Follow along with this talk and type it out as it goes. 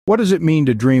What does it mean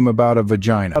to dream about a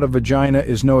vagina? A vagina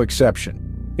is no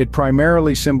exception. It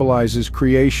primarily symbolizes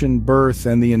creation, birth,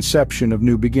 and the inception of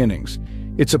new beginnings.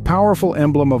 It's a powerful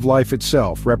emblem of life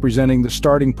itself, representing the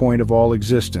starting point of all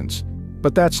existence.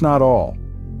 But that's not all.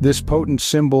 This potent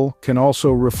symbol can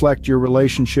also reflect your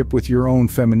relationship with your own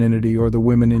femininity or the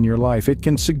women in your life. It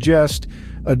can suggest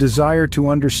a desire to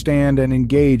understand and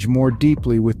engage more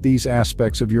deeply with these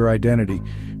aspects of your identity.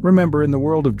 Remember, in the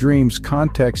world of dreams,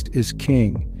 context is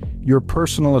king. Your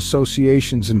personal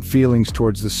associations and feelings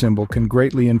towards the symbol can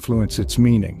greatly influence its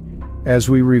meaning.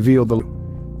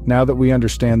 Now that we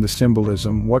understand the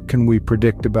symbolism, what can we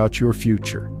predict about your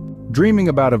future? Dreaming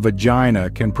about a vagina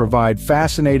can provide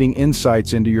fascinating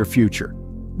insights into your future.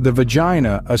 The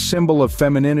vagina, a symbol of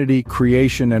femininity,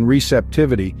 creation, and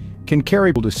receptivity, can carry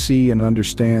people to see and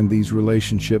understand these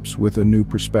relationships with a new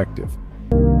perspective.